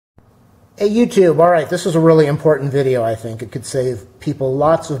Hey YouTube, alright, this is a really important video, I think. It could save people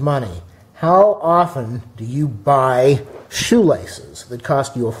lots of money. How often do you buy shoelaces that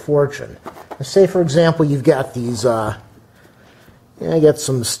cost you a fortune? Let's say, for example, you've got these, I got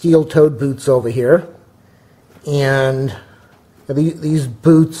some steel-toed boots over here, and these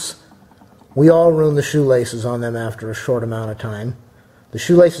boots, we all ruin the shoelaces on them after a short amount of time. The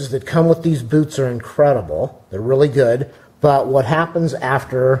shoelaces that come with these boots are incredible. They're really good, but what happens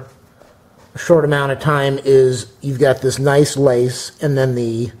after a short amount of time is you've got this nice lace, and then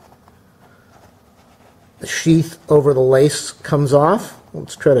the sheath over the lace comes off.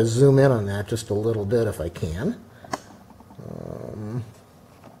 Let's try to zoom in on that just a little bit if I can.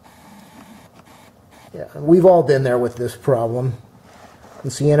 Yeah, we've all been there with this problem.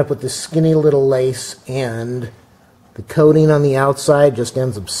 And so you end up with this skinny little lace, and the coating on the outside just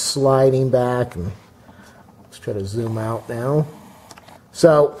ends up sliding back. And let's try to zoom out now.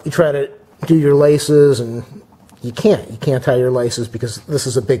 So you try to do your laces, and you can't tie your laces because this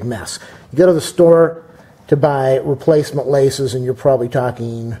is a big mess. You go to the store to buy replacement laces, and you're probably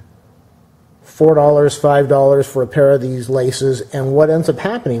talking $4, $5 for a pair of these laces, and what ends up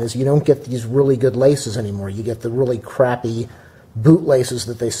happening is you don't get these really good laces anymore. You get the really crappy boot laces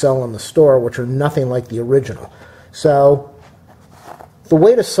that they sell in the store, which are nothing like the original. So the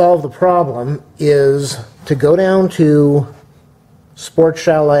way to solve the problem is to go down to Sports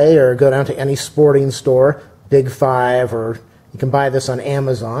Chalet or go down to any sporting store, Big Five, or you can buy this on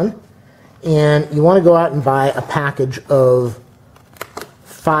Amazon, and you want to go out and buy a package of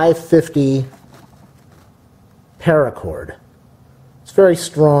 550 paracord. It's very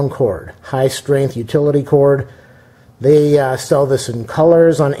strong cord, high strength utility cord. They sell this in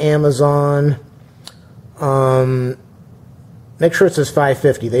colors on Amazon. Make sure it says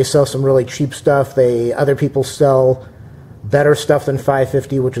 550. They sell some really cheap stuff. Other people sell better stuff than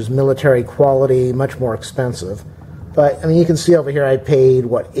 550, which is military quality, much more expensive. But I mean, you can see over here I paid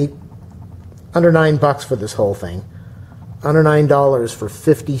what, under $9 for this whole thing. Under $9 for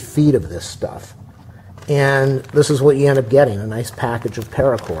 50 feet of this stuff. And this is what you end up getting, a nice package of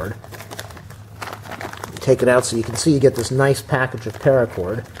paracord. Take it out so you can see you get this nice package of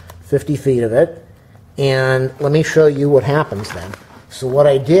paracord, 50 feet of it. And let me show you what happens then. So what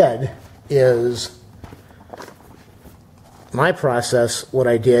I did is, my process, what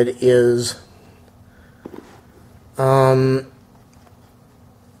I did is, you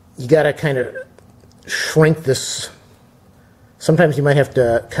got to kind of shrink this. Sometimes you might have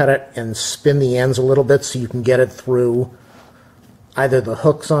to cut it and spin the ends a little bit so you can get it through either the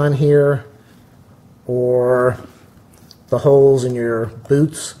hooks on here or the holes in your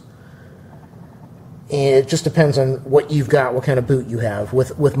boots. And it just depends on what you've got, what kind of boot you have.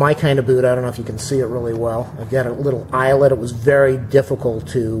 With my kind of boot, I don't know if you can see it really well. I've got a little eyelet. It was very difficult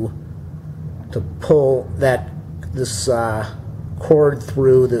to pull this cord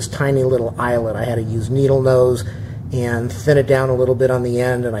through this tiny little eyelet. I had to use needle nose and thin it down a little bit on the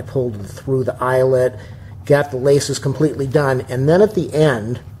end, and I pulled it through the eyelet, got the laces completely done, and then at the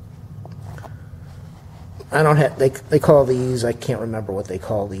end, I don't have, they call these, I can't remember what they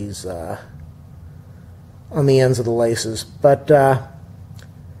call these on the ends of the laces, but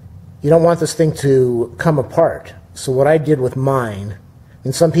you don't want this thing to come apart. So what I did with mine,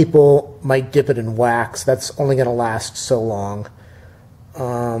 and some people might dip it in wax, that's only going to last so long.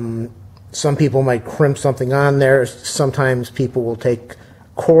 Some people might crimp something on there. Sometimes people will take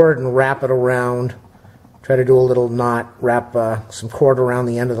cord and wrap it around, try to do a little knot, wrap some cord around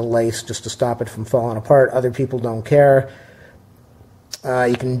the end of the lace just to stop it from falling apart. Other people don't care.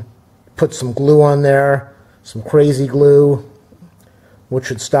 You can put some glue on there, some crazy glue, which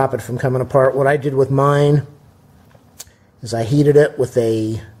should stop it from coming apart. What I did with mine is I heated it with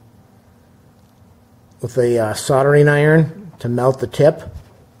a soldering iron to melt the tip.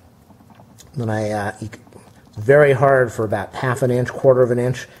 Then it's very hard for about half an inch, quarter of an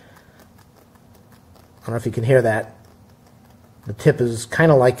inch. I don't know if you can hear that. The tip is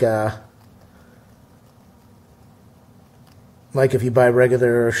kind of like if you buy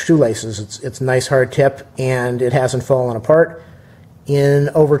regular shoelaces. It's a nice hard tip, and it hasn't fallen apart in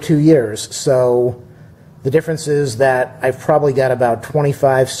over 2 years. So the difference is that I've probably got about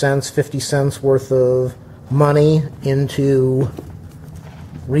 25 cents, 50 cents worth of money into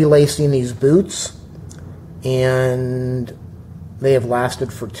relacing these boots, and they have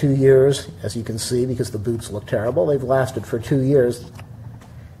lasted for 2 years, as you can see, because the boots look terrible. They've lasted for 2 years,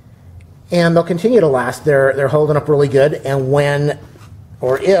 and they'll continue to last. They're holding up really good, and when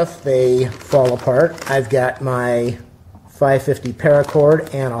or if they fall apart, I've got my 550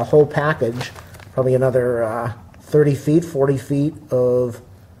 paracord and a whole package, probably another 30 feet, 40 feet of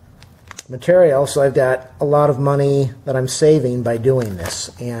material, so I've got a lot of money that I'm saving by doing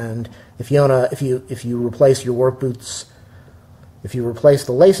this. And if you replace your work boots, if you replace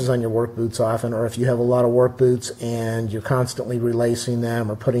the laces on your work boots often, or if you have a lot of work boots and you're constantly relacing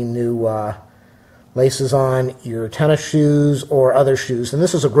them or putting new laces on your tennis shoes or other shoes, and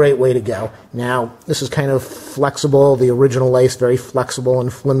this is a great way to go. Now, this is kind of flexible, the original lace, very flexible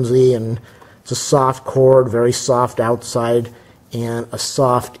and flimsy, and it's a soft cord, very soft outside, and a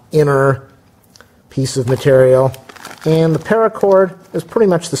soft inner piece of material. And the paracord is pretty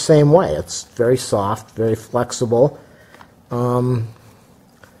much the same way. It's very soft, very flexible.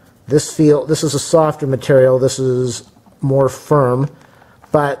 This is a softer material, this is more firm.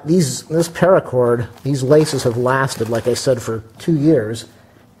 But this paracord, these laces have lasted, like I said, for 2 years,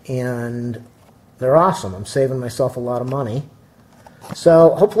 and they're awesome. I'm saving myself a lot of money.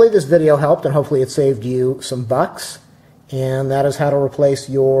 So hopefully this video helped, and hopefully it saved you some bucks. And that is how to replace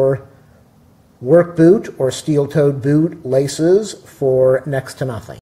your work boot or steel-toed boot laces for next to nothing.